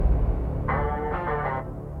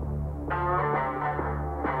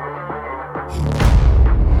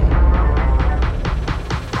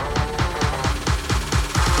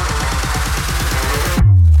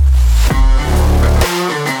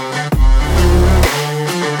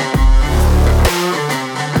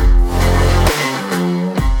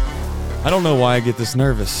know why I get this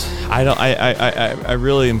nervous. I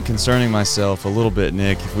really am concerning myself a little bit,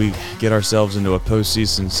 Nick. If we get ourselves into a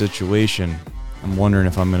postseason situation, I'm wondering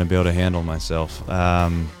if I'm going to be able to handle myself.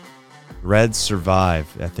 Reds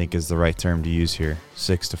survive, I think, is the right term to use here.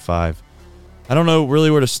 6-5. I don't know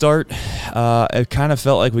really where to start. It kind of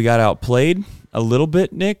felt like we got outplayed a little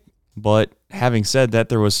bit, Nick. But having said that,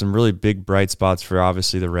 there was some really big bright spots for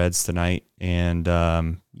obviously the Reds tonight, and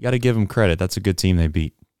you got to give them credit. That's a good team they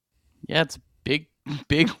beat. Yeah, it's a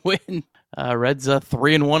big win. Reds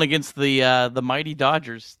 3-1 against the mighty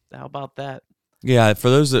Dodgers. How about that? Yeah, for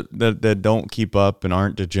those that don't keep up and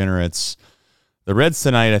aren't degenerates, the Reds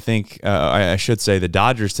tonight, I think, I should say the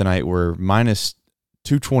Dodgers tonight were minus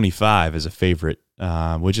 225 as a favorite,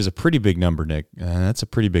 which is a pretty big number, Nick. That's a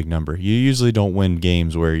pretty big number. You usually don't win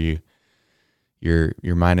games where you're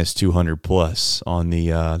minus 200 plus on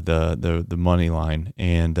the money line,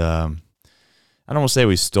 and I don't want to say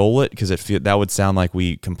we stole it because that would sound like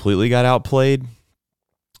we completely got outplayed,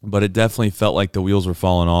 but it definitely felt like the wheels were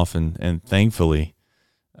falling off, and thankfully,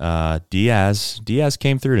 Diaz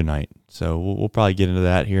came through tonight. So we'll probably get into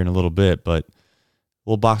that here in a little bit, but a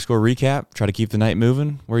little box score recap. Try to keep the night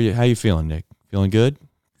moving. How you feeling, Nick? Feeling good?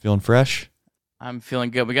 Feeling fresh? I'm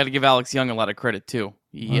feeling good. We got to give Alex Young a lot of credit too.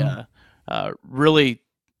 He really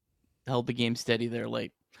held the game steady there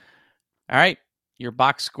late. All right. Your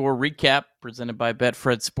box score recap presented by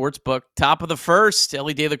Betfred Sportsbook. Top of the first,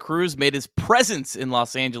 Elly De La Cruz made his presence in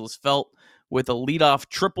Los Angeles felt with a leadoff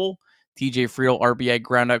triple. TJ Friedl RBI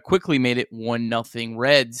groundout quickly made it 1-0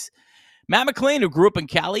 Reds. Matt McLain, who grew up in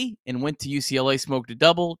Cali and went to UCLA, smoked a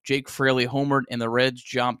double. Jake Fraley homered, and the Reds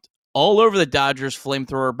jumped all over the Dodgers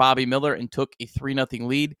flamethrower Bobby Miller and took a 3-0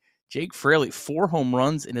 lead. Jake Fraley, 4 home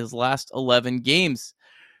runs in his last 11 games.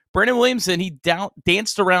 Brandon Williamson, he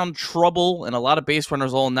danced around trouble and a lot of base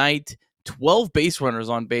runners all night. 12 base runners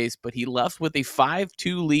on base, but he left with a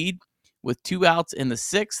 5-2 lead with 2 outs in the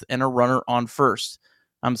 6th and a runner on first.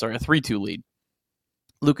 I'm sorry, a 3-2 lead.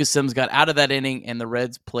 Lucas Sims got out of that inning, and the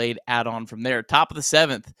Reds played add-on from there. Top of the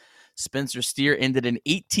 7th, Spencer Steer ended an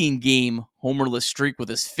 18-game homerless streak with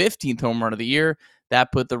his 15th home run of the year.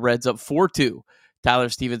 That put the Reds up 4-2. Tyler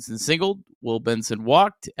Stevenson singled. Will Benson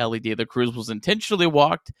walked. Elly De La Cruz was intentionally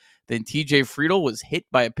walked. Then TJ Friedl was hit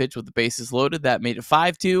by a pitch with the bases loaded. That made it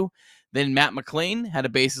 5-2. Then Matt McLain had a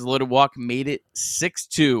bases loaded walk, made it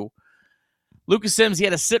 6-2. Lucas Sims, he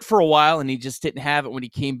had to sit for a while, and he just didn't have it when he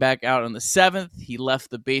came back out on the 7th. He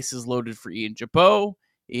left the bases loaded for Ian Jabot.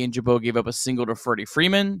 Ian Jabot gave up a single to Freddie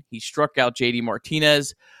Freeman. He struck out J.D.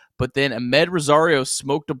 Martinez. But then Ahmed Rosario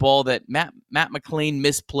smoked a ball that Matt McLain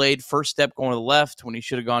misplayed. First step going to the left when he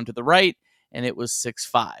should have gone to the right, and it was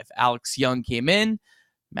 6-5. Alex Young came in.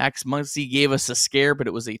 Max Muncy gave us a scare, but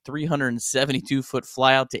it was a 372-foot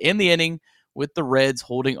flyout to end the inning with the Reds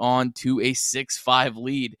holding on to a 6-5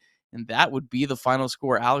 lead. And that would be the final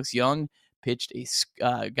score. Alex Young pitched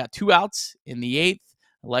got 2 outs in the 8th.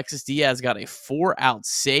 Alexis Diaz got a 4-out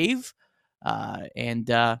save.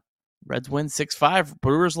 Reds win 6-5.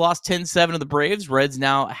 Brewers lost 10-7 to the Braves. Reds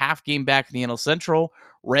now a half game back in the NL Central.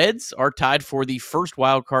 Reds are tied for the first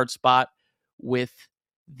wild card spot with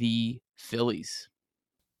the Phillies.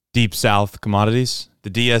 Deep South Commodities, the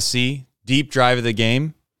DSC, deep drive of the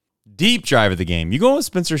game. Deep drive of the game. You going with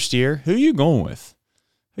Spencer Steer? Who you going with?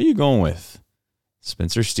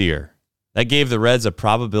 Spencer Steer. That gave the Reds a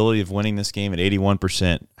probability of winning this game at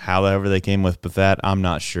 81%. However they came with that, I'm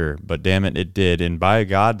not sure. But damn it, it did. And by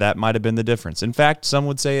God, that might have been the difference. In fact, some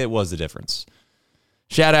would say it was the difference.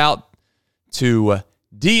 Shout out to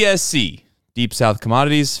DSC, Deep South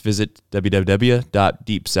Commodities. Visit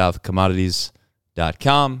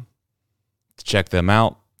www.deepsouthcommodities.com to check them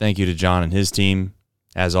out. Thank you to John and his team.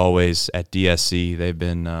 As always, at DSC, they've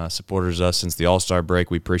been supporters of us since the All-Star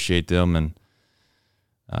break. We appreciate them, and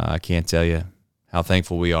I can't tell you how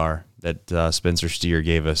thankful we are that Spencer Steer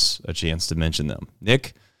gave us a chance to mention them.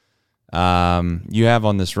 Nick, you have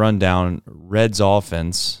on this rundown Reds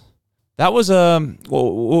offense. That was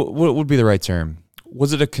what would be the right term?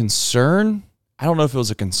 Was it a concern? I don't know if it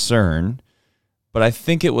was a concern, but I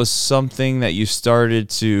think it was something that you started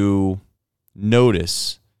to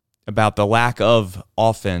notice about the lack of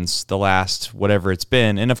offense the last whatever it's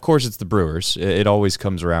been. And, of course, it's the Brewers. It always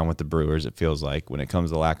comes around with the Brewers, it feels like, when it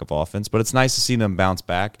comes to lack of offense. But it's nice to see them bounce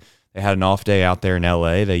back. They had an off day out there in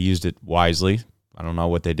L.A. They used it wisely. I don't know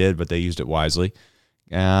what they did, but they used it wisely.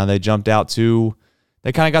 They jumped out to –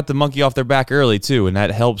 they kind of got the monkey off their back early, too, and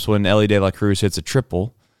that helps when Elly De La Cruz hits a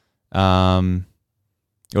triple.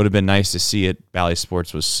 It would have been nice to see it. Bally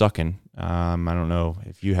Sports was sucking. I don't know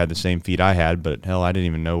if you had the same feed I had, but hell, I didn't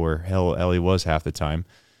even know where hell Elly was half the time.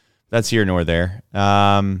 That's here nor there.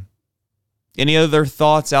 Any other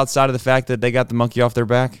thoughts outside of the fact that they got the monkey off their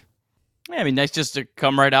back? Yeah, I mean, nice just to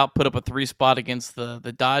come right out, put up a 3 spot against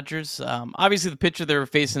the Dodgers. Obviously, the pitcher they were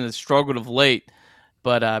facing has struggled of late,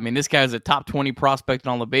 but I mean, this guy is a top 20 prospect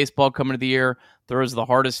in all the baseball coming to the year. Throws the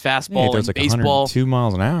hardest fastball in like baseball. 102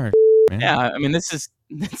 miles an hour. Man. Yeah, I mean, it's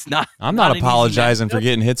not. I'm not apologizing for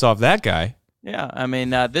getting hits off that guy. Yeah, I mean,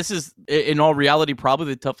 this is in all reality probably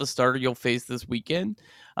the toughest starter you'll face this weekend.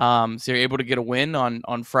 So you're able to get a win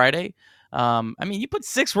on Friday. I mean, you put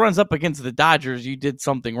 6 runs up against the Dodgers, you did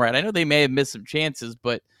something right. I know they may have missed some chances,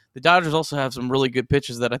 but the Dodgers also have some really good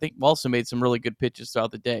pitches that I think also made some really good pitches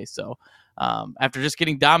throughout the day. So after just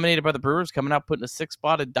getting dominated by the Brewers, coming out putting a 6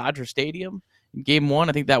 spot at Dodger Stadium in Game 1,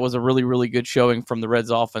 I think that was a really, really good showing from the Reds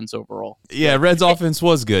offense overall. Yeah, Reds offense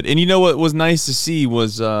was good. And you know what was nice to see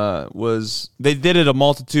was they did it a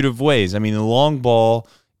multitude of ways. I mean, the long ball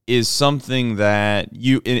is something that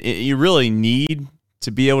you really need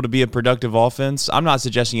to be able to be a productive offense. I'm not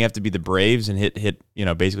suggesting you have to be the Braves and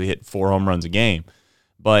basically hit 4 home runs a game.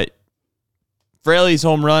 But Fraley's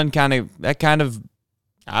home run I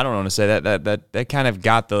don't want to say that kind of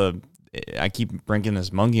got I keep bringing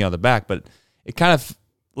this monkey on the back, but it kind of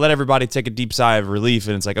let everybody take a deep sigh of relief,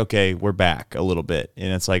 and it's like, okay, we're back a little bit.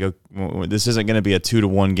 And it's like, this isn't going to be a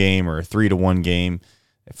 2-1 game or a 3-1 game.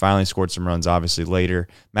 They finally scored some runs, obviously, later.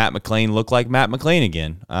 Matt McLain looked like Matt McLain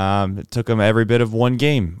again. It took him every bit of 1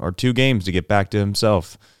 game or 2 games to get back to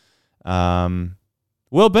himself.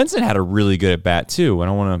 Will Benson had a really good at-bat, too. I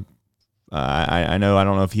don't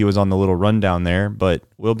know if he was on the little rundown there, but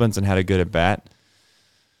Will Benson had a good at-bat.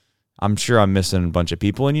 I'm sure I'm missing a bunch of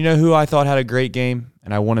people. And you know who I thought had a great game?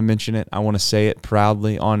 And I want to mention it. I want to say it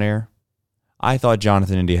proudly on air. I thought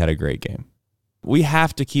Jonathan India had a great game. We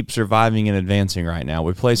have to keep surviving and advancing right now.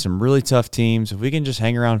 We play some really tough teams. If we can just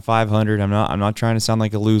hang around 500, I'm not trying to sound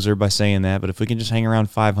like a loser by saying that, but if we can just hang around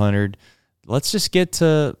 500, let's try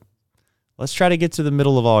to get to the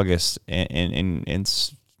middle of August and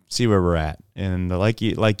see where we're at. And like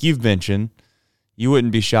you've mentioned, you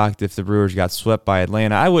wouldn't be shocked if the Brewers got swept by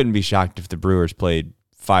Atlanta. I wouldn't be shocked if the Brewers played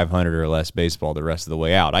 500 or less baseball the rest of the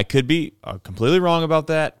way out. I could be completely wrong about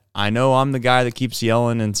that. I know I'm the guy that keeps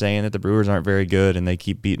yelling and saying that the Brewers aren't very good and they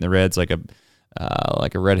keep beating the Reds like a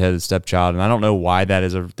redheaded stepchild. And I don't know why that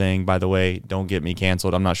is a thing, by the way. Don't get me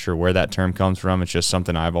canceled. I'm not sure where that term comes from. It's just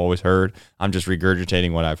something I've always heard. I'm just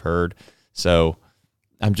regurgitating what I've heard. So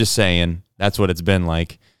I'm just saying that's what it's been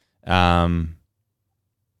like.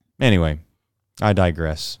 Anyway, I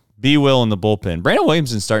digress. B. Will in the bullpen. Brandon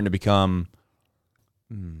Williamson's starting to become,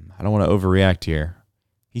 I don't want to overreact here.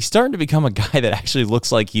 He's starting to become a guy that actually looks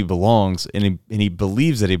like he belongs, and he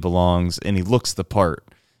believes that he belongs, and he looks the part.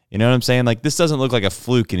 You know what I'm saying? Like, this doesn't look like a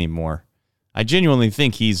fluke anymore. I genuinely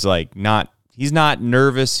think he's not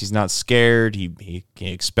nervous. He's not scared. He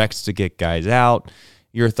expects to get guys out.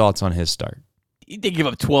 Your thoughts on his start? He did give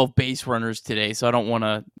up 12 base runners today, so I don't want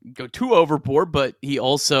to go too overboard, but he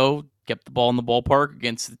also kept the ball in the ballpark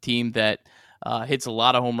against the team that hits a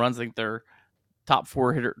lot of home runs. I think their top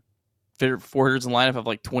 4 hitters in the lineup have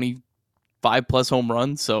like 25 plus home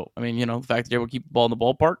runs. So, I mean, the fact that you're able to keep the ball in the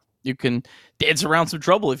ballpark, you can dance around some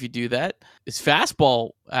trouble if you do that. His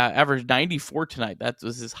fastball averaged 94 tonight. That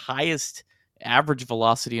was his highest average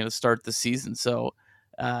velocity in a start this season. So,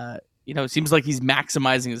 it seems like he's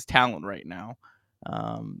maximizing his talent right now.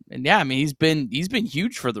 And yeah, I mean, he's been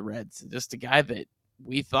huge for the Reds. Just a guy that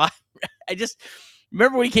we thought. I just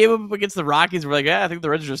remember when he came up against the Rockies. We're like, I think the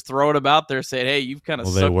Reds are just throwing him out there, saying, "Hey, you've kind of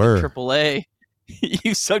sucked at AAA.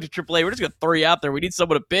 You sucked at AAA. We're just gonna throw you out there. We need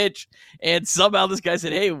someone to pitch." And somehow this guy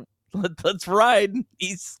said, "Hey, let's ride."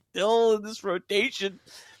 He's still in this rotation,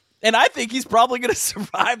 and I think he's probably gonna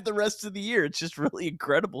survive the rest of the year. It's just really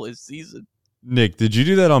incredible his season. Nick, did you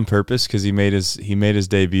do that on purpose? Because he made his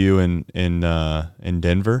debut in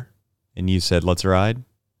Denver, and you said, "Let's ride,"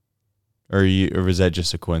 or was that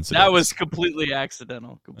just a coincidence? That was completely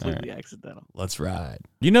accidental. Accidental. Let's ride.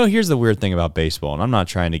 Here's the weird thing about baseball, and I'm not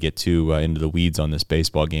trying to get too into the weeds on this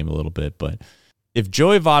baseball game a little bit, but if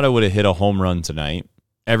Joey Votto would have hit a home run tonight,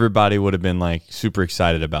 everybody would have been like super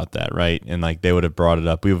excited about that, right? And like they would have brought it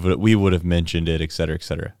up. We would have mentioned it, et cetera, et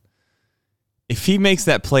cetera. If he makes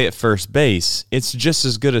that play at first base, it's just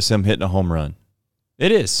as good as him hitting a home run. It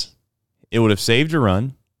is. It would have saved a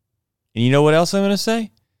run. And you know what else I'm going to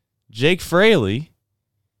say? Jake Fraley,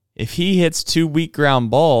 if he hits 2 weak ground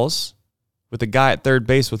balls with a guy at third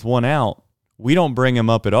base with 1 out, we don't bring him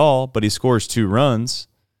up at all, but he scores 2 runs.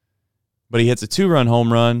 But he hits a 2-run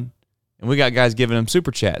home run, and we got guys giving him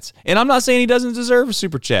super chats. And I'm not saying he doesn't deserve a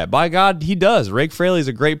super chat. By God, he does. Jake Fraley's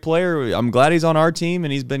a great player. I'm glad he's on our team,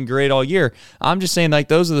 and he's been great all year. I'm just saying, like,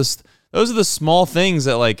 those are Those are the small things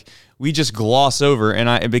that like we just gloss over,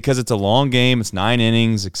 and because it's a long game, it's 9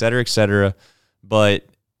 innings, et cetera, et cetera. But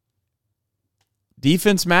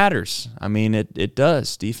defense matters. I mean, it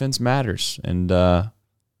does. Defense matters, and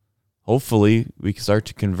hopefully we can start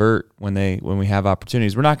to convert when we have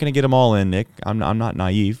opportunities. We're not going to get them all in, Nick. I'm not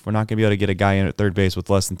naive. We're not going to be able to get a guy in at third base with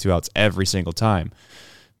less than 2 outs every single time.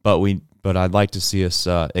 But I'd like to see us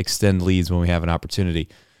extend leads when we have an opportunity.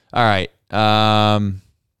 All right.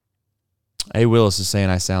 A. Willis is saying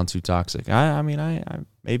I sound too toxic. I mean,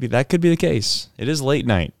 maybe that could be the case. It is late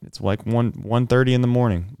night. It's like 1:30 in the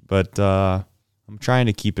morning. But I'm trying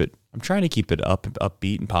to keep it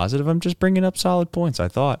upbeat and positive. I'm just bringing up solid points, I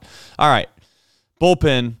thought. All right.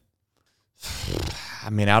 Bullpen. I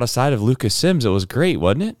mean, outside of Lucas Sims, it was great,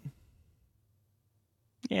 wasn't it?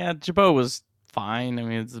 Yeah, Jabot was fine. I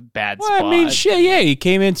mean, it's a bad spot. I mean, shit, yeah. He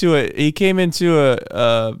came into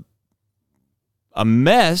a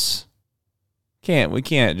mess. We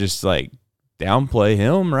can't just like downplay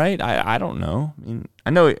him, right? I don't know. I mean, I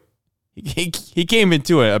know he came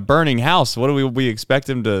into a burning house. What do we expect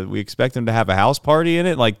him to? We expect him to have a house party in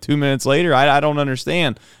it like 2 minutes later. I don't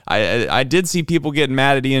understand. I did see people getting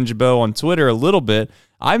mad at Ian Jabot on Twitter a little bit.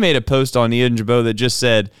 I made a post on Ian Jabot that just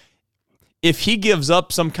said, if he gives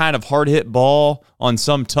up some kind of hard hit ball on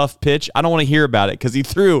some tough pitch, I don't want to hear about it, because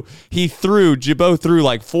Jabot threw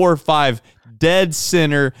like 4 or 5 dead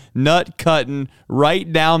center, nut cutting,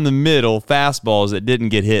 right down the middle fastballs that didn't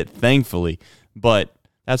get hit, thankfully. But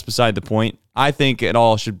that's beside the point. I think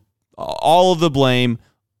all of the blame,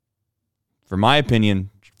 for my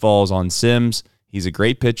opinion, falls on Sims. He's a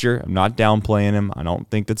great pitcher. I'm not downplaying him. I don't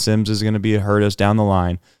think that Sims is going to hurt us down the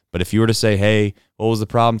line. But if you were to say, hey, what was the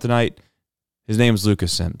problem tonight? His name was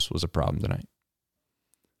Lucas Sims was a problem tonight.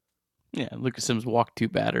 Yeah, Lucas Sims walked 2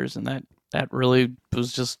 batters, and that really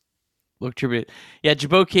was just looked tribute. Yeah,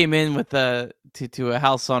 Jabot came in with to a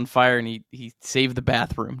house on fire, and he saved the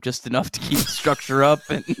bathroom just enough to keep the structure up,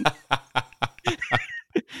 and he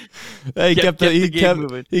kept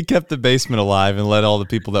the basement alive and let all the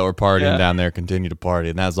people that were partying down there continue to party,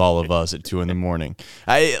 and that's all of us at 2 a.m.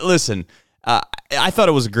 I thought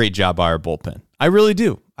it was a great job by our bullpen. I really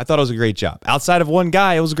do. I thought it was a great job. Outside of one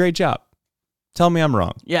guy, it was a great job. Tell me I'm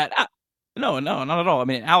wrong. Yeah, no, not at all. I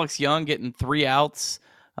mean, Alex Young getting 3 outs.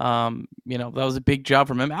 That was a big job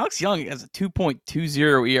from him. Alex Young has a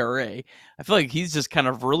 2.20 ERA. I feel like he's just kind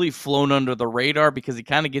of really flown under the radar because he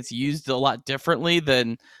kind of gets used a lot differently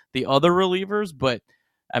than the other relievers. But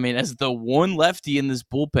I mean, as the one lefty in this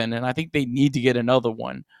bullpen, and I think they need to get another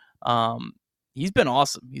one. He's been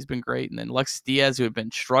awesome. He's been great. And then Alexis Diaz, who had been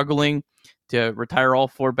struggling to retire all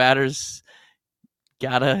 4 batters,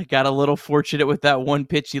 got a little fortunate with that one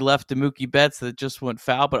pitch he left to Mookie Betts that just went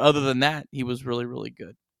foul. But other than that, he was really, really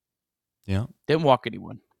good. Yeah. Didn't walk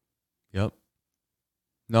anyone. Yep.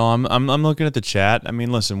 No, I'm looking at the chat. I mean,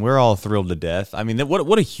 listen, we're all thrilled to death. I mean,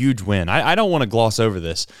 what a huge win. I don't want to gloss over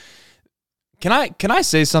this. Can I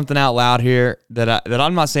say something out loud here that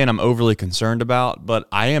I'm not saying I'm overly concerned about, but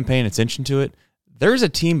I am paying attention to it? There's a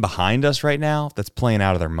team behind us right now that's playing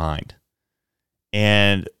out of their mind.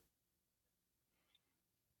 And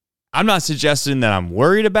I'm not suggesting that I'm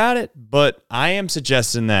worried about it, but I am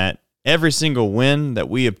suggesting that every single win that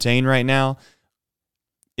we obtain right now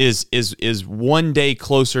is one day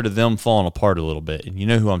closer to them falling apart a little bit. And you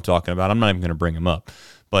know who I'm talking about. I'm not even going to bring them up.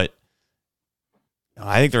 But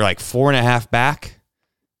I think they're like 4.5 back.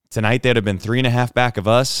 Tonight they'd have been 3.5 back of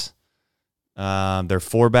us. They're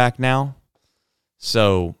 4 back now.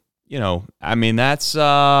 So, I mean, that's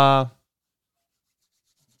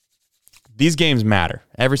these games matter.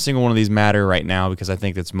 Every single one of these matter right now because I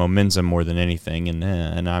think it's momentum more than anything.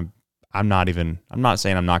 And I'm not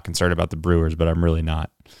saying I'm not concerned about the Brewers, but I'm really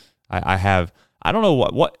not. I don't know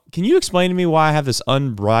what can you explain to me why I have this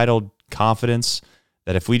unbridled confidence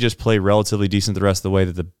that if we just play relatively decent the rest of the way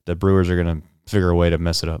that the Brewers are going to figure a way to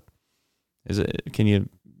mess it up?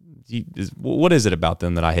 What is it about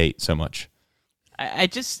them that I hate so much? You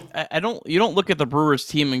don't look at the Brewers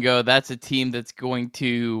team and go, that's a team that's going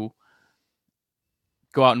to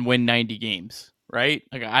go out and win 90 games, right?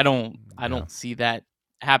 Like I don't see that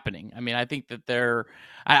happening. I mean, I think that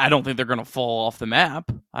I don't think they're going to fall off the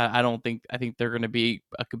map. I think they're going to be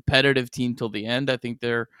a competitive team till the end. I think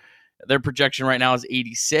their projection right now is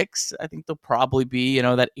 86. I think they'll probably be,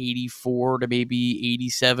 that 84 to maybe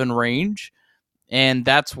 87 range. And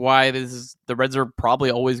that's why the Reds are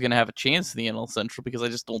probably always going to have a chance in the NL Central because I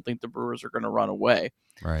just don't think the Brewers are going to run away.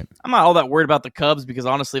 Right. I'm not all that worried about the Cubs because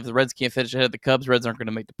honestly, if the Reds can't finish ahead of the Cubs, Reds aren't going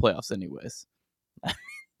to make the playoffs anyways.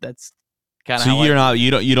 That's Kind of. So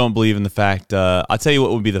you don't believe in the fact. I'll tell you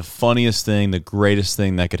what would be the funniest thing, the greatest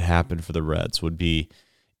thing that could happen for the Reds would be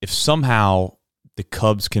if somehow the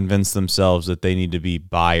Cubs convince themselves that they need to be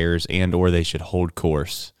buyers and or they should hold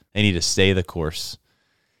course. They need to stay the course.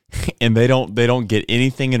 And they don't get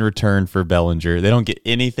anything in return for Bellinger. They don't get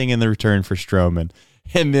anything in the return for Stroman.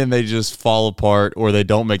 And then they just fall apart or they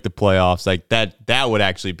don't make the playoffs. Like that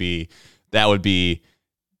would be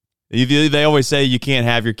they always say you can't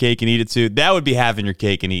have your cake and eat it too. That would be having your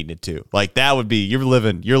cake and eating it too. Like that would be you're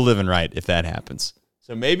living right if that happens.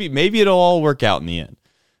 So maybe it'll all work out in the end.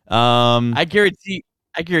 I guarantee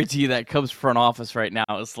you that Cubs front office right now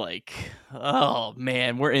is like, oh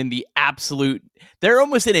man, we're in the absolute. They're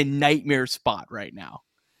almost in a nightmare spot right now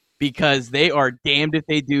because they are damned if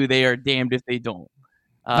they do, they are damned if they don't.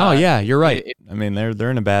 Oh yeah, you're right. I mean,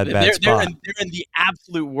 they're in a bad spot. They're in the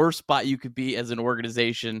absolute worst spot you could be as an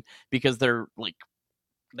organization because they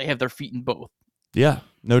have their feet in both. Yeah,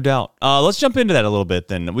 no doubt. Let's jump into that a little bit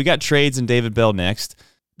then. We got trades and David Bell next.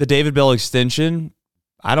 The David Bell extension.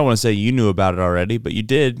 I don't want to say you knew about it already, but you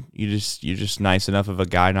did. You're just nice enough of a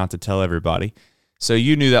guy not to tell everybody. So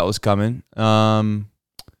you knew that was coming. I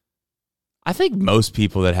think most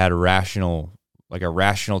people that had a rational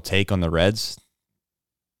take on the Reds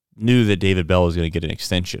knew that David Bell was going to get an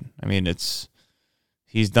extension. I mean,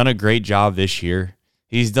 he's done a great job this year.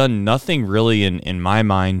 He's done nothing really in my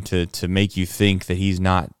mind to make you think that he's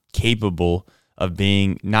not capable of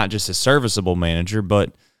being not just a serviceable manager,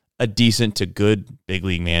 but a decent to good big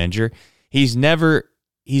league manager. He's never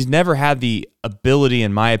had the ability,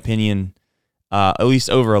 in my opinion, at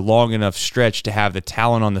least over a long enough stretch, to have the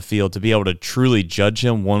talent on the field to be able to truly judge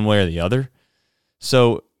him one way or the other.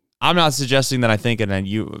 So I'm not suggesting that I think, and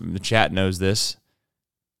the chat knows this,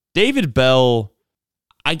 David Bell,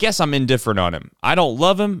 I guess I'm indifferent on him. I don't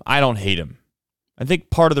love him. I don't hate him. I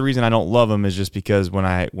think part of the reason I don't love him is just because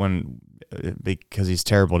because he's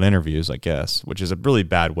terrible in interviews, I guess, which is a really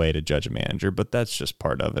bad way to judge a manager, but that's just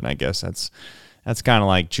part of it. I guess that's kind of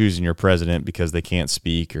like choosing your president because they can't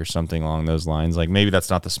speak or something along those lines. Like maybe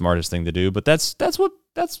that's not the smartest thing to do, but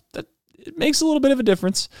that it makes a little bit of a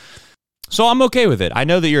difference. So I'm okay with it. I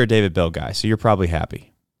know that you're a David Bell guy, so you're probably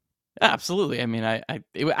happy. Absolutely. I mean, I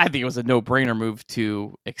think it was a no-brainer move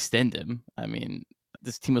to extend him. I mean,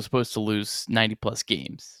 this team was supposed to lose 90-plus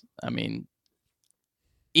games. I mean,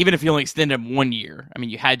 even if you only extend him 1 year, I mean,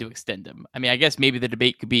 you had to extend him. I mean, I guess maybe the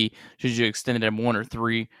debate could be, should you extend him 1 or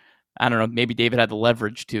 3? I don't know. Maybe David had the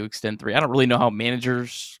leverage to extend 3. I don't really know how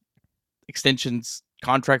managers' extensions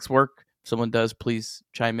contracts work. If someone does, please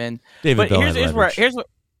chime in. David Bell here's what.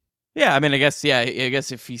 Yeah, I mean, I guess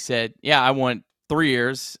if he said, yeah, I want 3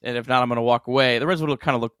 years, and if not, I'm going to walk away, the Reds would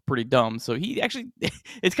kind of look pretty dumb. So he actually,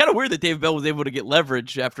 it's kind of weird that David Bell was able to get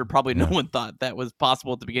leverage after probably no one thought that was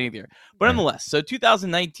possible at the beginning of the year. But nonetheless, so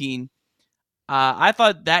 2019, I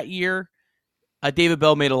thought that year, David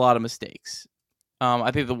Bell made a lot of mistakes.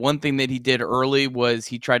 I think the one thing that he did early was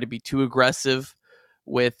he tried to be too aggressive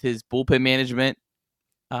with his bullpen management,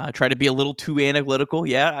 tried to be a little too analytical.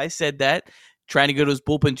 Yeah, I said that. Trying to go to his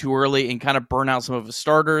bullpen too early and kind of burn out some of his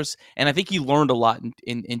starters. And I think he learned a lot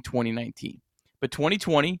in 2019. But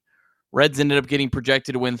 2020, Reds ended up getting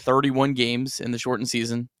projected to win 31 games in the shortened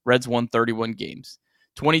season. Reds won 31 games.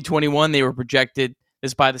 2021, they were projected,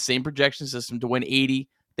 this by the same projection system, to win 80.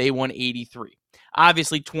 They won 83.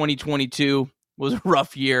 Obviously, 2022 was a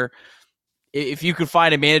rough year. If you could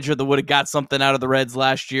find a manager that would have got something out of the Reds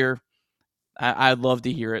last year, I'd love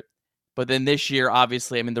to hear it. But then this year,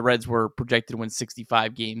 obviously, I mean, the Reds were projected to win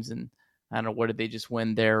 65 games, and I don't know, what did they just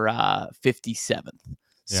win? Their 57th. Yeah.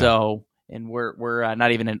 So, and we're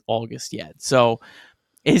not even in August yet. So,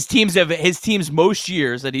 his teams most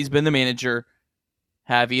years that he's been the manager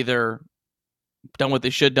have either done what they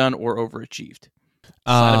should done or overachieved.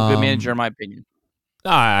 Sign of a good manager, in my opinion.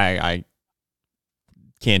 I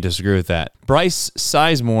can't disagree with that. Bryce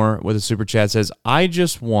Sizemore with a super chat says, I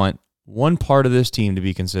just want one part of this team to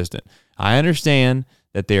be consistent. I understand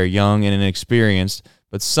that they are young and inexperienced,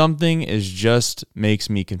 but something just makes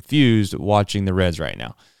me confused watching the Reds right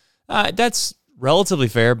now. That's relatively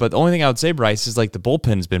fair, but the only thing I would say, Bryce, is like the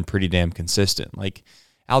bullpen's been pretty damn consistent. Like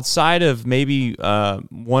outside of maybe 1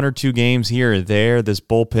 or 2 games here or there, this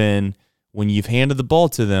bullpen, when you've handed the ball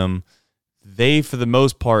to them, they, for the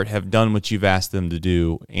most part, have done what you've asked them to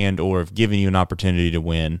do and or have given you an opportunity to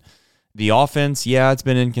win. The offense, yeah, it's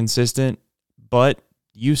been inconsistent, but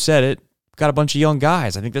you said it, got a bunch of young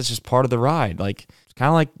guys. I think that's just part of the ride. Like, it's kind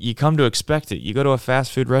of like you come to expect it. You go to a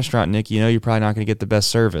fast food restaurant, Nick, you know you're probably not going to get the best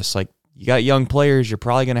service. Like, you got young players, you're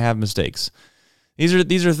probably going to have mistakes.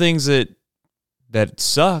 These are things that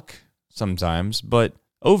suck sometimes, but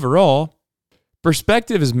overall,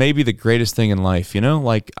 perspective is maybe the greatest thing in life,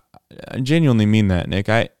 Like, I genuinely mean that, Nick.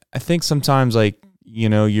 I think sometimes, like,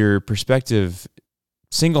 your perspective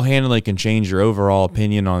single-handedly can change your overall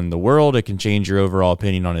opinion on the world. It can change your overall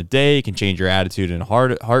opinion on a day. It can change your attitude and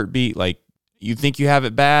heartbeat. Like, you think you have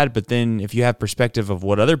it bad, but then if you have perspective of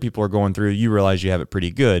what other people are going through, you realize you have it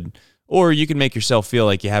pretty good. Or you can make yourself feel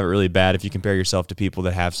like you have it really bad if you compare yourself to people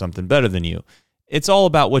that have something better than you. It's all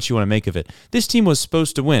about what you want to make of it. This team was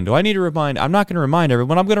supposed to win. Do I need to remind? I'm not going to remind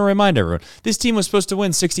everyone. I'm going to remind everyone. This team was supposed to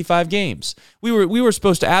win 65 games. We were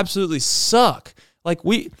supposed to absolutely suck. Like,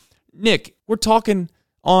 Nick, we're talking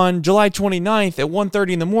on July 29th at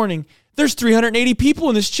 1:30 in the morning. There's 380 people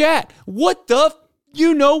in this chat. What the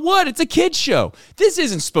you know what? It's a kid's show. This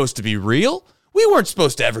isn't supposed to be real. We weren't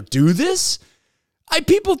supposed to ever do this.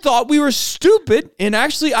 People thought we were stupid, and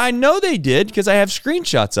actually I know they did because I have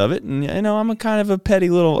screenshots of it, and I'm a kind of a petty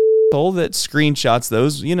little asshole that screenshots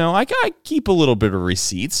those. I keep a little bit of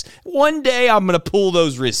receipts. One day I'm going to pull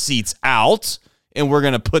those receipts out, and we're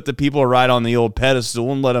going to put the people right on the old pedestal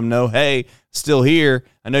and let them know, hey, still here.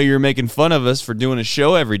 I know you're making fun of us for doing a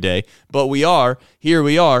show every day, but here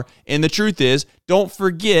we are. And the truth is, don't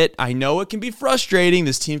forget, I know it can be frustrating.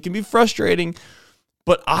 This team can be frustrating,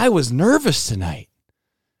 but I was nervous tonight.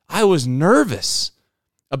 I was nervous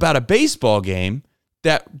about a baseball game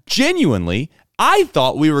that genuinely I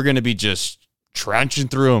thought we were going to be just trenching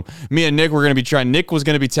through them. Me and Nick were going to be trying. Nick was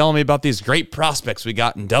going to be telling me about these great prospects we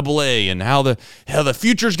got in Double-A and how the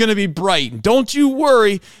future's going to be bright. And don't you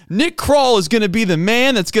worry, Nick Krall is going to be the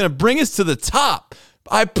man that's going to bring us to the top.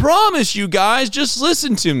 I promise you guys, just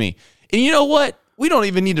listen to me. And you know what? We don't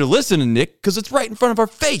even need to listen to Nick because it's right in front of our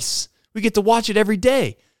face. We get to watch it every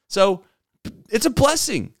day. So it's a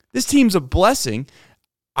blessing. This team's a blessing.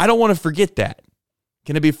 I don't want to forget that.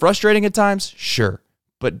 Can it be frustrating at times? Sure.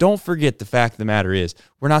 But don't forget the fact of the matter is,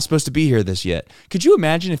 we're not supposed to be here this yet. Could you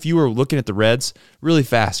imagine if you were looking at the Reds really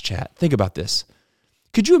fast, chat? Think about this.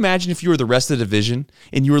 Could you imagine if you were the rest of the division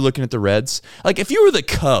and you were looking at the Reds? Like if you were the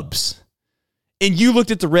Cubs and you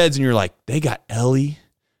looked at the Reds and you're like, they got Ellie,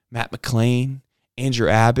 Matt McClain, Andrew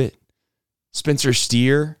Abbott, Spencer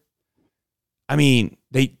Steer. I mean,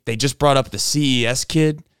 they just brought up the CES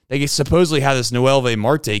kid. They supposedly have this Noelve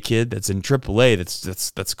Marte kid that's in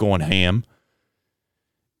AAA that's going ham.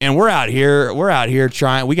 And we're out here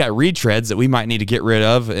trying. We got retreads that we might need to get rid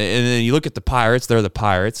of. And then you look at the Pirates, they're the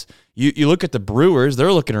Pirates. You look at the Brewers,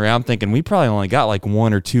 they're looking around thinking we probably only got like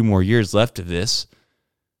 1 or 2 more years left of this.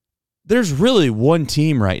 There's really one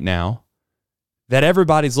team right now that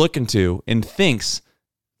everybody's looking to and thinks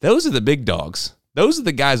those are the big dogs. Those are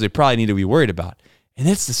the guys they probably need to be worried about. And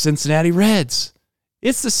it's the Cincinnati Reds.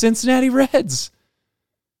 It's the Cincinnati Reds.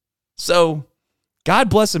 So God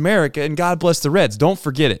bless America and God bless the Reds. Don't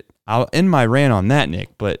forget it. I'll end my rant on that,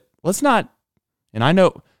 Nick, but let's not, and I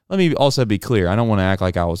know, let me also be clear. I don't want to act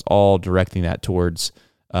like I was all directing that towards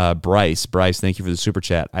Bryce. Bryce, thank you for the super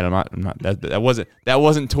chat. I'm not that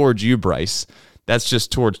wasn't towards you, Bryce. That's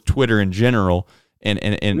just towards Twitter in general. And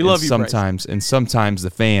sometimes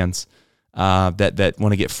the fans that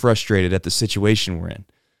want to get frustrated at the situation we're in.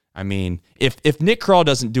 I mean, if Nick Krall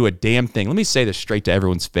doesn't do a damn thing, let me say this straight to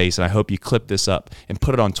everyone's face, and I hope you clip this up and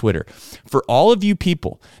put it on Twitter. For all of you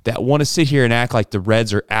people that want to sit here and act like the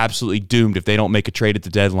Reds are absolutely doomed if they don't make a trade at the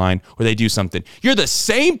deadline or they do something, you're the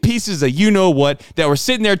same pieces of you-know-what that were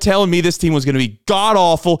sitting there telling me this team was going to be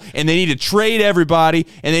god-awful and they need to trade everybody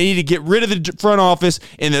and they need to get rid of the front office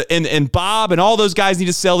and Bob and all those guys need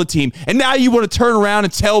to sell the team. And now you want to turn around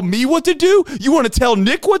and tell me what to do? You want to tell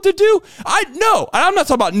Nick what to do? No, I'm not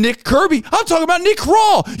talking about Nick Kirby. I'm talking about Nick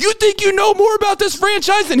Krall. You think you know more about this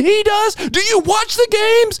franchise than he does? Do you watch the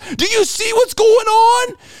games? Do you see what's going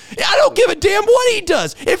on? I don't give a damn what he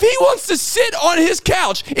does. If he wants to sit on his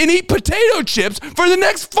couch and eat potato chips for the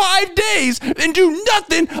next 5 days and do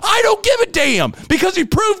nothing, I don't give a damn because he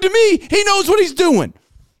proved to me he knows what he's doing.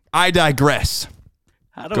 I digress.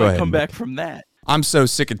 How do I come back from that? I'm so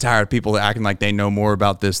sick and tired of people acting like they know more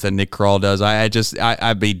about this than Nick Krall does.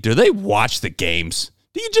 I mean, do they watch the games?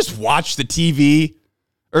 Do you just watch the TV?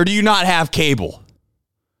 Or do you not have cable?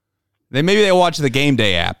 Maybe they watch the Game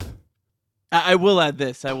Day app. I will add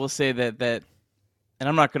this. I will say that and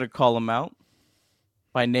I'm not going to call them out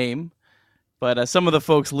by name, but some of the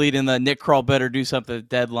folks leading the Nick Krall better do something at the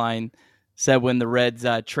deadline said when the Reds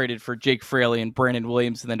traded for Jake Fraley and Brandon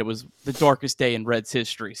Williams, and then it was the darkest day in Reds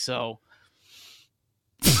history. So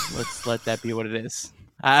let's let that be what it is.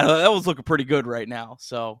 That was looking pretty good right now.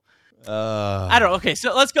 So I don't know. Okay,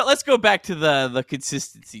 so let's go back to the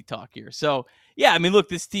consistency talk here. So yeah, I mean, look,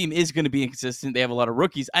 this team is going to be inconsistent. They have a lot of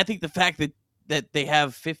rookies. I think the fact that they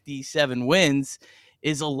have 57 wins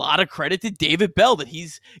is a lot of credit to David Bell that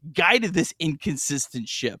he's guided this inconsistent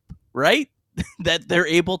ship, right? That they're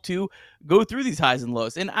able to go through these highs and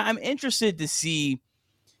lows. And I'm interested to see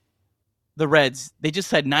the Reds. They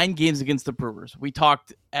just had 9 games against the Brewers. We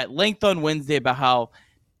talked at length on Wednesday about how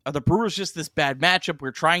are the Brewers just this bad matchup?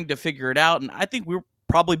 We're trying to figure it out. And I think we're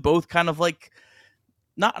probably both kind of like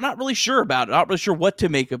not really sure about it, not really sure what to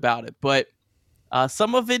make about it. But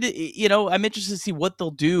some of it, I'm interested to see what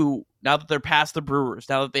they'll do now that they're past the Brewers,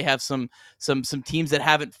 now that they have some teams that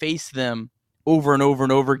haven't faced them over and over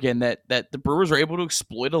and over again, that the Brewers are able to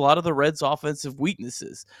exploit a lot of the Reds' offensive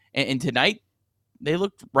weaknesses. And tonight, they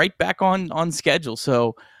looked right back on schedule.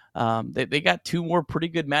 So they got 2 more pretty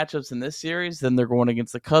good matchups in this series. Then they're going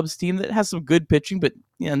against the Cubs team that has some good pitching, but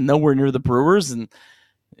nowhere near the Brewers. And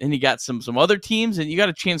you got some other teams, and you got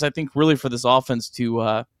a chance, I think, really for this offense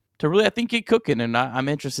to really, I think, get cooking. And I'm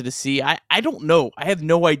interested to see. I don't know. I have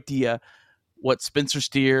no idea what Spencer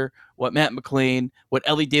Steer, what Matt McLain, what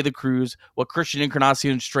Ellie De La Cruz, what Christian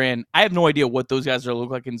Encarnacion Strand. I have no idea what those guys are going to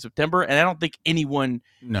look like in September, and I don't think anyone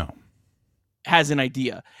has an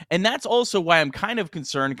idea. And that's also why I'm kind of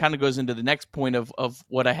concerned. It kind of goes into the next point of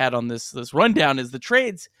what I had on this rundown is the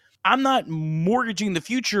trades. I'm not mortgaging the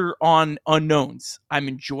future on unknowns. I'm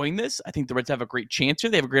enjoying this. I think the Reds have a great chance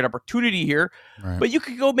here. They have a great opportunity here. Right. But you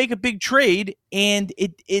could go make a big trade, and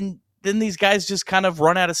then these guys just kind of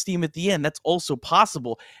run out of steam at the end. That's also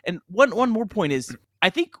possible. And one more point is,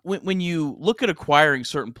 I think when you look at acquiring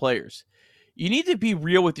certain players, you need to be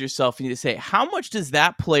real with yourself. You need to say, how much does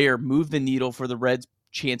that player move the needle for the Reds'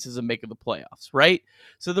 chances of making the playoffs, right?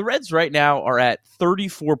 So the Reds right now are at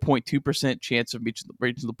 34.2% chance of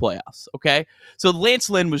reaching the playoffs, okay? So Lance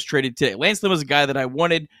Lynn was traded today. Lance Lynn was a guy that I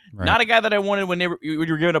wanted, not a guy that I wanted when you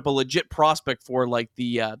were giving up a legit prospect for like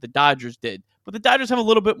the Dodgers did. But the Dodgers have a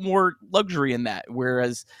little bit more luxury in that,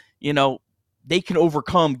 whereas, they can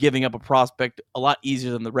overcome giving up a prospect a lot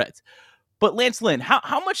easier than the Reds. But Lance Lynn,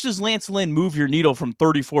 how much does Lance Lynn move your needle from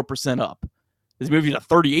 34% up? Does it move you to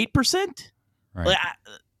 38%? Right.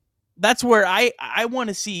 That's where I want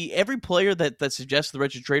to see every player that suggests the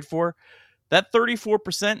Reds should trade for, that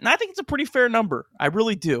 34%, and I think it's a pretty fair number. I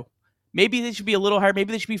really do. Maybe they should be a little higher.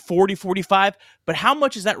 Maybe they should be 40, 45. But how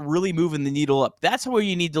much is that really moving the needle up? That's where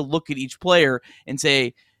you need to look at each player and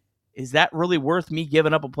say, is that really worth me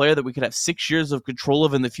giving up a player that we could have 6 years of control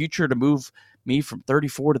of in the future to move me from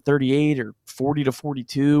 34 to 38 or 40 to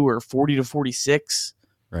 42 or 40 to 46?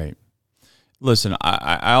 Right. Listen,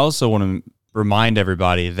 I also want to remind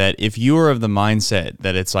everybody that if you are of the mindset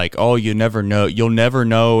that it's like, oh, you'll never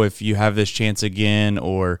know if you have this chance again,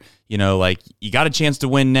 or, like you got a chance to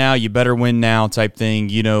win now, you better win now type thing.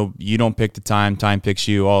 You don't pick the time picks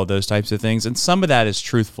you, all of those types of things. And some of that is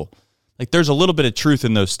truthful. Like there's a little bit of truth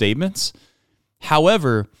in those statements.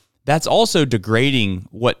 However, that's also degrading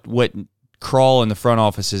what Krall in the front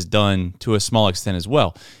office has done to a small extent as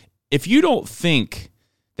well. If you don't think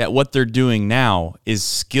that what they're doing now is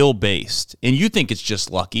skill-based, and you think it's just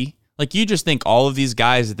lucky, like you just think all of these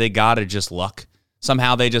guys that they got are just luck.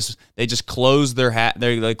 Somehow they just closed their hat,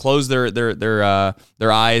 they closed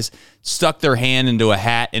their eyes, stuck their hand into a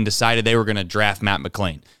hat, and decided they were going to draft Matt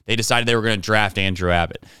McLain. They decided they were going to draft Andrew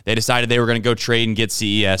Abbott. They decided they were going to go trade and get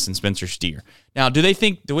CES and Spencer Steer. Now, did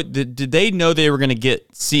they know they were going to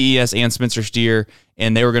get CES and Spencer Steer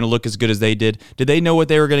and they were going to look as good as they did? Did they know what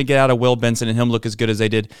they were going to get out of Will Benson and him look as good as they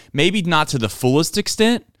did? Maybe not to the fullest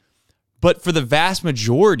extent, but for the vast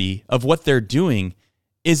majority of what they're doing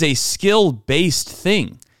is a skill-based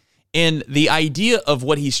thing. And the idea of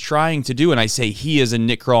what he's trying to do, and I say he is a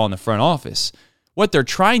Nick Krall in the front office, what they're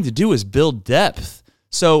trying to do is build depth.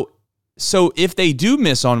 So if they do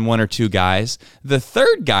miss on one or two guys, the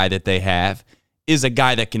third guy that they have is a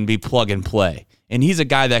guy that can be plug and play. And he's a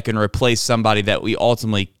guy that can replace somebody that we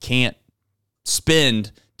ultimately can't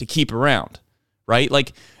spend to keep around, right?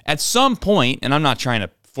 Like at some point, and I'm not trying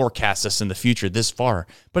to forecast us in the future this far,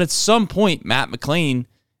 but at some point, Matt McLain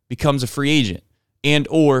becomes a free agent, and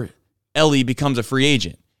or Ellie becomes a free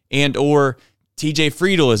agent, and or TJ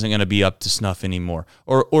Friedel isn't going to be up to snuff anymore,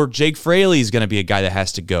 or Jake Fraley is going to be a guy that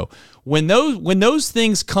has to go. When those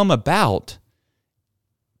things come about,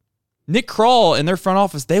 Nick Krall and their front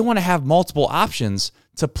office, they want to have multiple options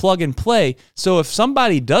to plug and play. So if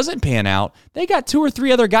somebody doesn't pan out, they got two or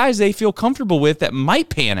three other guys they feel comfortable with that might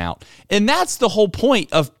pan out. And that's the whole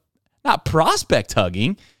point of not prospect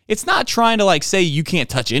hugging. It's not trying to like say you can't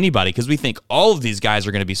touch anybody because we think all of these guys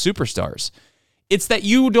are going to be superstars. It's that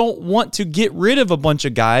you don't want to get rid of a bunch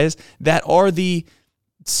of guys that are the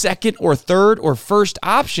second or third or first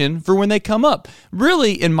option for when they come up.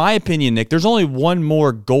 Really, in my opinion, Nick, there's only one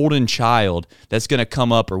more golden child that's going to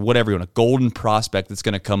come up, or whatever you want, a golden prospect that's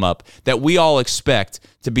going to come up that we all expect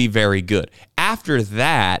to be very good. After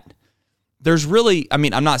that, there's really, I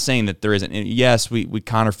mean, I'm not saying that there isn't. Yes, we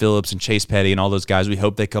Connor Phillips and Chase Petty and all those guys, we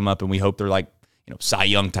hope they come up and we hope they're like, Cy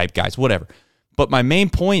Young type guys, whatever. But my main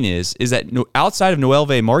point is that outside of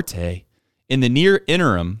Noelvi Marte, in the near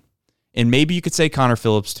interim, and maybe you could say Connor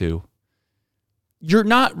Phillips too, there's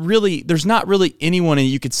not really anyone and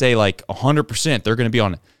you could say like 100% they're going to be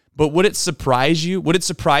on it. But would it surprise you? Would it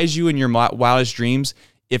surprise you in your wildest dreams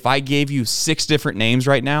if I gave you 6 different names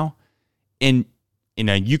right now? And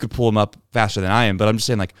you could pull them up faster than I am, but I'm just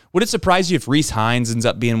saying, like, would it surprise you if Reese Hines ends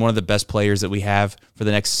up being one of the best players that we have for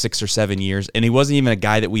the next 6 or 7 years, and he wasn't even a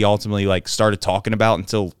guy that we ultimately like started talking about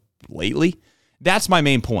until lately? That's my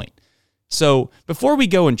main point. So before we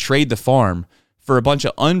go and trade the farm for a bunch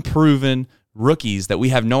of unproven rookies that we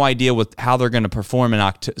have no idea how they're going to perform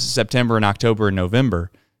in September and October and November,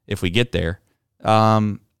 if we get there,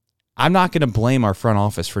 I'm not going to blame our front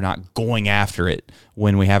office for not going after it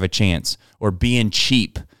when we have a chance or being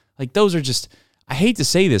cheap. Like, those are just, I hate to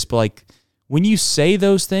say this, but like when you say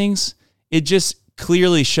those things, it just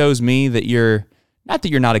clearly shows me that you're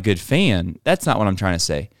not a good fan. That's not what I'm trying to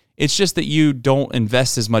say. It's just that you don't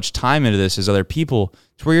invest as much time into this as other people,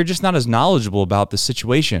 to where you're just not as knowledgeable about the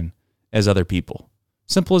situation as other people.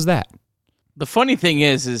 Simple as that. The funny thing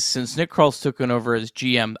is since Nick Krall's taken over as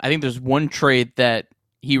GM, I think there's one trade that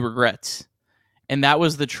he regrets, and that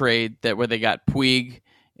was the trade where they got Puig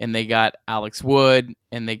and they got Alex Wood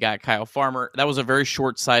and they got Kyle Farmer. That was a very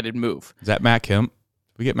short-sighted move. Is that Matt Kemp?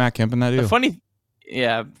 We get Matt Kemp in that deal?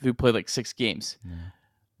 Who played like 6 games. Yeah.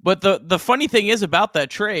 But the funny thing is about that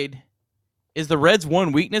trade is the Reds'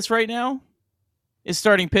 one weakness right now is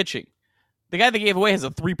starting pitching. The guy they gave away has a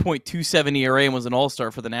 3.27 ERA and was an all-star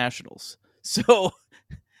for the Nationals. So,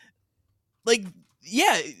 like,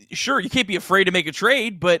 yeah, sure, you can't be afraid to make a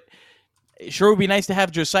trade, but it sure would be nice to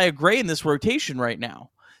have Josiah Gray in this rotation right now.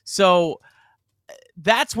 So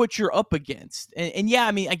that's what you're up against. And yeah,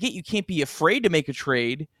 I mean, I get you can't be afraid to make a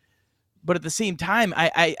trade, but at the same time,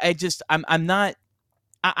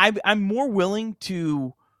 I'm more willing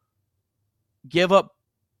to give up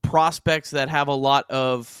prospects that have a lot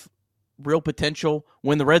of real potential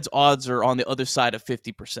when the Reds' odds are on the other side of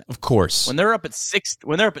 50%. Of course. When they're up at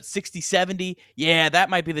 60, 70, yeah,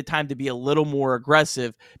 that might be the time to be a little more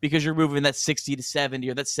aggressive, because you're moving that 60 to 70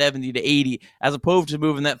 or that 70 to 80 as opposed to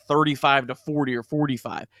moving that 35 to 40 or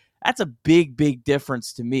 45. That's a big, big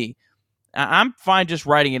difference to me. I'm fine just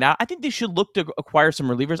writing it out. I think they should look to acquire some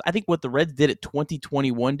relievers. I think what the Reds did at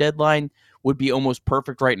 2021 deadline would be almost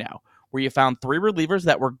perfect right now, where you found 3 relievers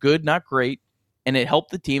that were good, not great, and it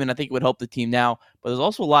helped the team, and I think it would help the team now. But there's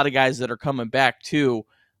also a lot of guys that are coming back, too.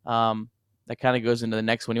 That kind of goes into the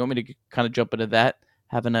next one. You want me to kind of jump into that,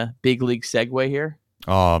 having a big league segue here?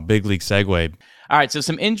 Oh, big league segue. All right, so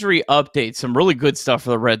some injury updates, some really good stuff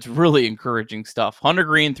for the Reds, really encouraging stuff. Hunter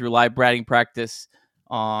Green through live batting practice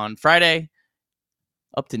on Friday,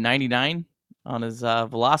 up to 99 on his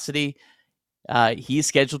velocity. He is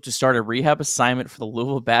scheduled to start a rehab assignment for the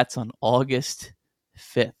Louisville Bats on August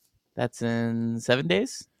 5th. That's in 7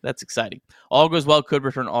 days. That's exciting. All goes well, could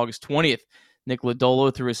return August 20th. Nick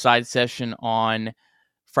Lodolo threw a side session on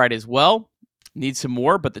Friday as well. Needs some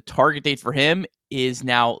more, but the target date for him is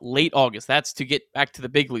now late August. That's to get back to the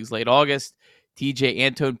big leagues, late August. TJ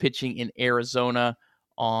Antone pitching in Arizona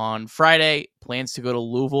on Friday. Plans to go to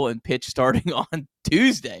Louisville and pitch starting on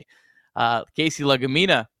Tuesday. Casey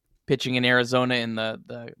Legumina pitching in Arizona in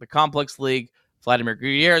the Complex League. Vladimir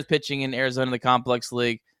Gutierrez pitching in Arizona in the Complex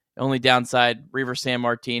League. Only downside, Reaver San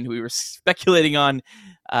Martin, who we were speculating on.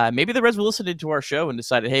 Maybe the Reds will listen to our show and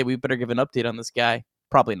decided, hey, we better give an update on this guy.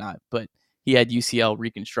 Probably not, but he had UCL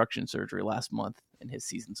reconstruction surgery last month, and his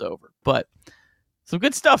season's over. But some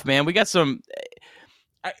good stuff, man. We got some.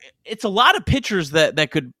 It's a lot of pitchers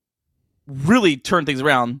that could really turn things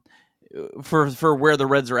around for where the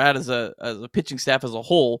Reds are at as a pitching staff as a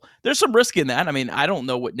whole. There's some risk in that. I mean, I don't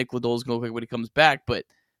know what Nick Lodolo is going to look like when he comes back, but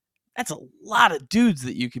that's a lot of dudes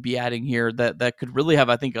that you could be adding here that could really have,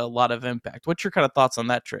 I think, a lot of impact. What's your kind of thoughts on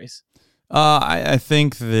that, Trace? I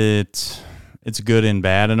think that it's good and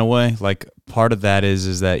bad in a way. Like, part of that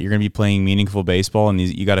is that you're going to be playing meaningful baseball, and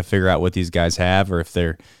you got to figure out what these guys have, or if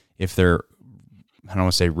they're I don't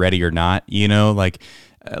want to say ready or not. Like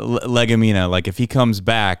Legumina, like if he comes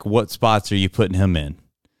back, what spots are you putting him in?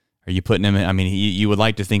 Are you putting him in? I mean, you would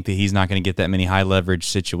like to think that he's not going to get that many high leverage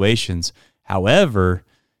situations. However,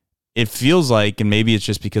 it feels like, and maybe it's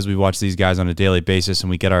just because we watch these guys on a daily basis and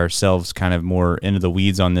we get ourselves kind of more into the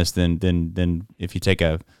weeds on this than if you take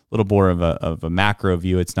a little more of a macro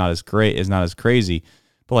view, it's not as great, it's not as crazy.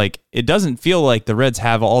 But like, it doesn't feel like the Reds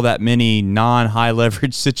have all that many non-high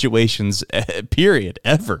leverage situations, period,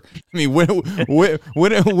 ever. I mean, when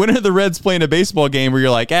are the Reds playing a baseball game where you're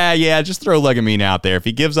like, yeah, just throw Legumine out there. If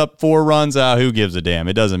he gives up 4 runs, who gives a damn?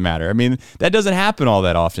 It doesn't matter. I mean, that doesn't happen all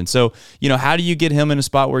that often. So, how do you get him in a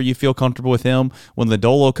spot where you feel comfortable with him? When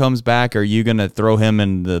Lodolo comes back, are you going to throw him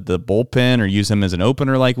in the bullpen or use him as an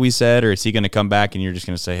opener like we said? Or is he going to come back and you're just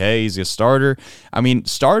going to say, hey, he's a starter? I mean,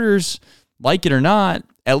 starters, like it or not,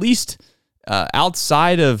 at least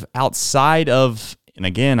outside of, and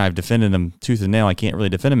again, I've defended him tooth and nail. I can't really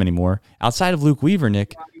defend him anymore. Outside of Luke Weaver,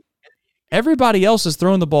 Nick, everybody else is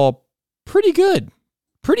throwing the ball pretty good.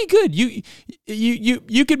 Pretty good.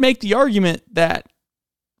 You could make the argument that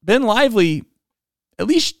Ben Lively, at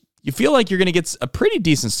least you feel like you're going to get a pretty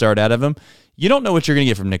decent start out of him. You don't know what you're going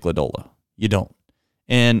to get from Nick Lodolo. You don't.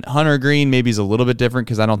 And Hunter Green maybe is a little bit different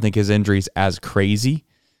because I don't think his injury's as crazy.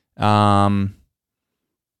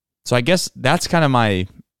 So I guess that's kind of my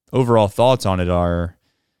overall thoughts on it are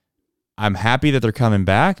I'm happy that they're coming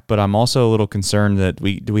back, but I'm also a little concerned that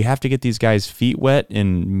we have to get these guys' feet wet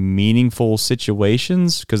in meaningful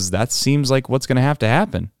situations because that seems like what's going to have to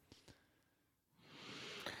happen.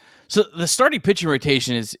 So the starting pitching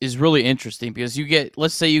rotation is really interesting because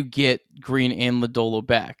let's say you get Green and Lodolo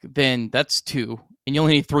back, then that's 2, and you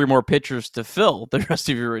only need 3 more pitchers to fill the rest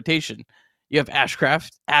of your rotation. You have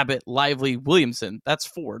Ashcraft, Abbott, Lively, Williamson. That's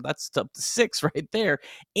 4. That's up to 6 right there.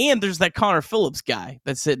 And there's that Connor Phillips guy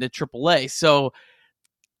that's sitting at AAA. So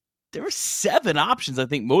there are 7 options I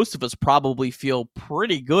think most of us probably feel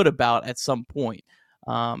pretty good about at some point.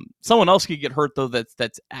 Someone else could get hurt, though,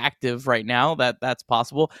 that's active right now. That's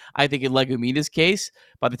possible. I think in Legumina's case,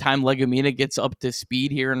 by the time Legumina gets up to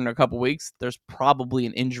speed here in a couple weeks, there's probably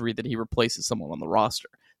an injury that he replaces someone on the roster.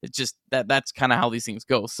 It's just that's kind of how these things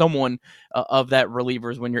go. Someone of that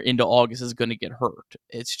relievers when you're into August is going to get hurt.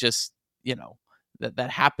 It's just, that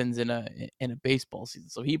happens in a baseball season.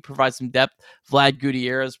 So he provides some depth. Vlad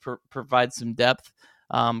Gutierrez provides some depth.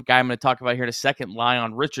 Guy I'm going to talk about here in a second,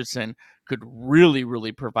 Lyon Richardson, could really,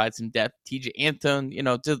 really provide some depth. TJ Anton,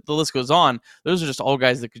 the list goes on. Those are just all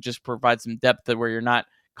guys that could just provide some depth where you're not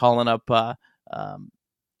calling up,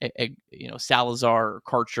 Salazar or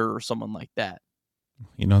Karcher or someone like that.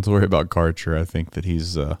 You don't have to worry about Karcher. I think that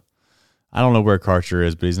he's I don't know where Karcher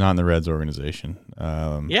is, but he's not in the Reds organization.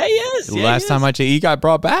 Yeah, he is. Last time I checked, he got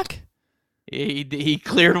brought back? He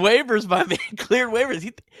cleared waivers, my man. Cleared waivers.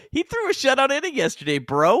 He threw a shutout inning yesterday,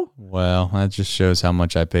 bro. Well, that just shows how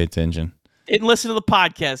much I pay attention. Didn't listen to the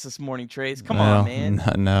podcast this morning, Trace. Come on, man.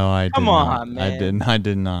 No, I didn't. Come on, man. I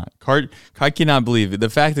did not. I cannot believe it. The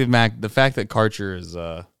fact that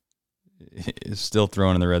Karcher is still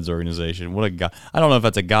thrown in the Reds organization. What a god! I don't know if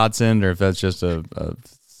that's a godsend or if that's just a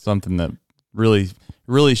something that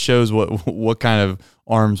really shows what kind of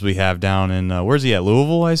arms we have down in where's he at?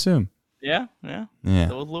 Louisville, I assume. Yeah. So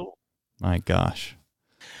Louisville. My gosh!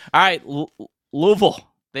 All right, Louisville.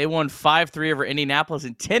 They won 5-3 over Indianapolis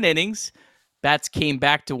in 10 innings. Bats came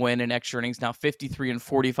back to win in extra innings. Now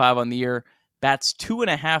 53-45 on the year. Bats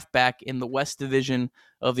 2.5 back in the West Division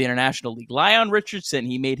of the International League. Lyon Richardson,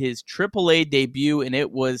 he made his AAA debut, and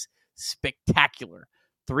it was spectacular.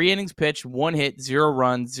 3 innings pitched, 1 hit, 0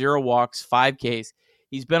 runs, 0 walks, 5 Ks.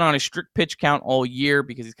 He's been on a strict pitch count all year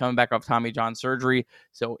because he's coming back off Tommy John surgery.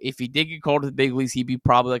 So if he did get called to the big leagues, he'd be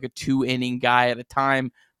probably like a 2-inning guy at a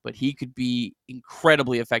time, but he could be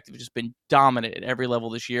incredibly effective. Just been dominant at every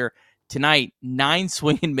level this year. Tonight, 9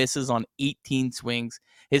 swing and misses on 18 swings.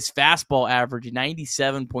 His fastball average,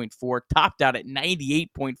 97.4, topped out at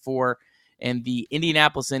 98.4, and the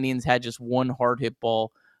Indianapolis Indians had just 1 hard hit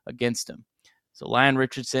ball against him. So Lyon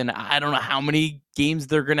Richardson, I don't know how many games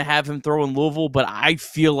they're going to have him throw in Louisville, but I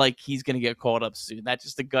feel like he's going to get called up soon. That's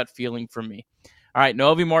just a gut feeling for me. All right,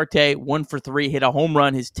 Noelvi Marte, 1 for 3, hit a home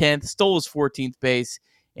run, his 10th, stole his 14th base,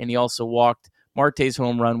 and he also walked. Marte's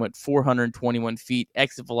home run went 421 feet,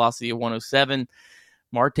 exit velocity of 107.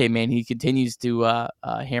 Marte, man, he continues to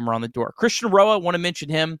hammer on the door. Christian Roa, want to mention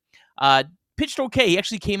him, pitched okay. He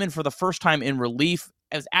actually came in for the first time in relief.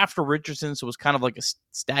 It was after Richardson, so it was kind of like a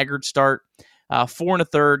staggered start. 4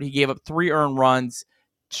 1/3. He gave up 3 earned runs,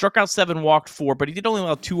 struck out 7, walked 4, but he did only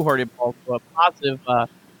allow 2 hard hit balls. So a positive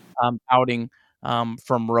outing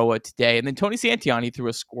from Roa today. And then Tony Santillan, he threw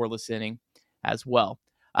a scoreless inning as well.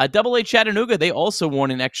 Double-A Chattanooga, they also won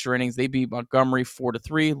in extra innings. They beat Montgomery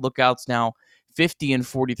 4-3. Lookouts now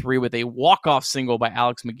 50-43 with a walk-off single by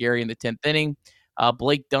Alex McGarry in the 10th inning.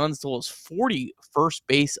 Blake Dunn stole his 41st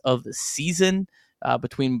base of the season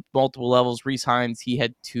between multiple levels. Reese Hines, he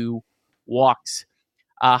had 2 walks.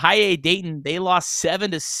 High A Dayton, they lost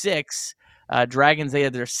 7-6. Dragons, they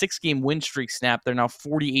had their 6-game win streak snapped. They're now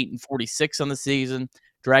 48-46 on the season.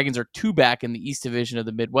 Dragons are 2 back in the East Division of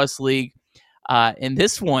the Midwest League. In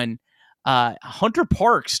this one, Hunter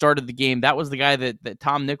Park started the game. That was the guy that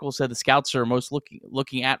Tom Nichols said the scouts are most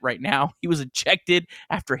looking at right now. He was ejected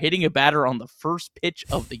after hitting a batter on the first pitch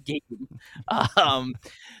of the game. I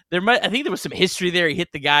think there was some history there. He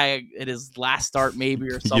hit the guy at his last start, maybe,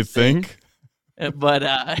 or something. You think?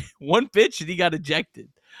 But one pitch and he got ejected.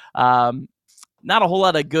 Not a whole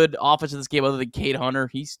lot of good offense in this game other than Cade Hunter.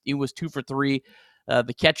 He was 2 for 3.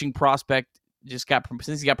 The catching prospect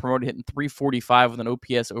since he got promoted, hitting .345 with an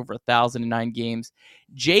OPS over 1,000 in 9 games.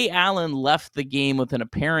 Jay Allen left the game with an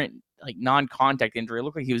apparent non-contact injury. It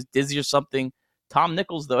looked like he was dizzy or something. Tom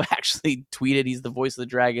Nichols, though, actually tweeted, he's the voice of the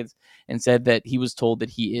Dragons, and said that he was told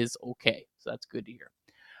that he is okay. So that's good to hear.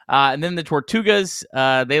 And then the Tortugas,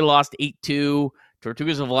 they lost 8-2.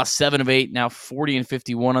 Tortugas have lost 7 of 8, now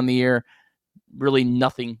 40-51 on the year. Really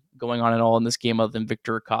nothing going on at all in this game other than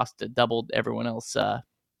Victor Acosta doubled. Everyone else had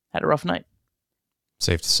a rough night.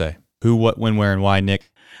 Safe to say. Who, what, when, where, and why, Nick?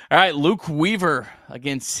 All right, Luke Weaver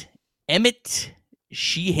against Emmett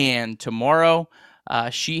Sheehan tomorrow.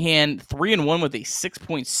 Sheehan 3-1 with a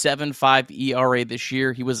 6.75 ERA this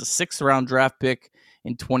year. He was a 6th-round draft pick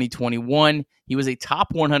in 2021. He was a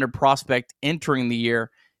top 100 prospect entering the year.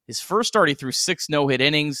 His first start, he threw 6 no-hit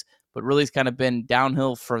innings, but really has kind of been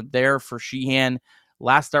downhill from there for Sheehan.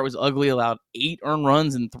 Last start was ugly, allowed 8 earned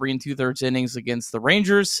runs in 3 2/3 innings against the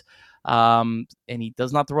Rangers. And he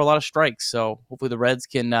does not throw a lot of strikes. So hopefully the Reds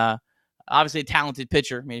can, obviously a talented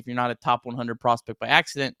pitcher. I mean, if you're not a top 100 prospect by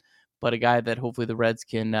accident, but a guy that hopefully the Reds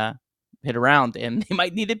can hit around. And they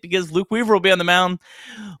might need it because Luke Weaver will be on the mound.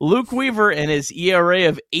 Luke Weaver and his ERA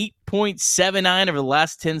of 8.79 over the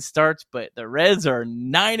last 10 starts, but the Reds are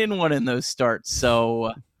 9-1 in those starts.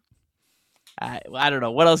 So I don't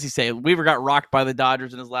know. What else you say? Weaver got rocked by the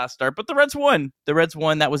Dodgers in his last start, but the Reds won.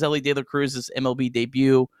 That was Ellie De La Cruz's MLB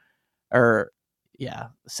debut.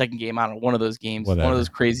 Second game. I don't know. One of those games. Whatever. One of those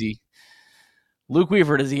crazy. Luke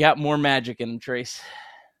Weaver, does he got more magic in him, Trace?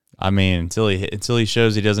 I mean, until he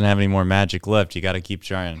shows he doesn't have any more magic left, you got to keep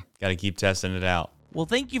trying. Got to keep testing it out. Well,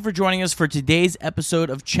 thank you for joining us for today's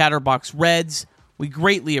episode of Chatterbox Reds. We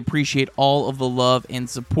greatly appreciate all of the love and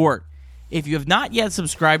support. If you have not yet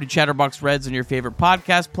subscribed to Chatterbox Reds on your favorite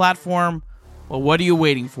podcast platform, well, what are you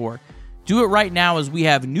waiting for? Do it right now as we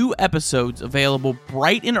have new episodes available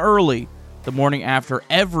bright and early the morning after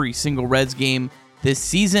every single Reds game this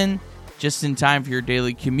season, just in time for your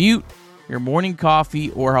daily commute, your morning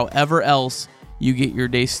coffee, or however else you get your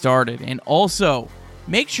day started. And also,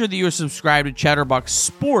 make sure that you are subscribed to Chatterbox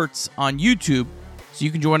Sports on YouTube so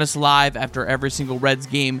you can join us live after every single Reds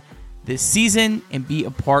game this season and be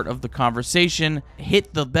a part of the conversation.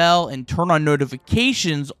 Hit the bell and turn on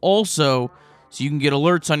notifications also so you can get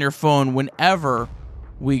alerts on your phone whenever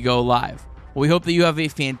we go live. Well, we hope that you have a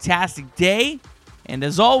fantastic day, and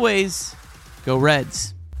as always, go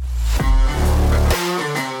Reds.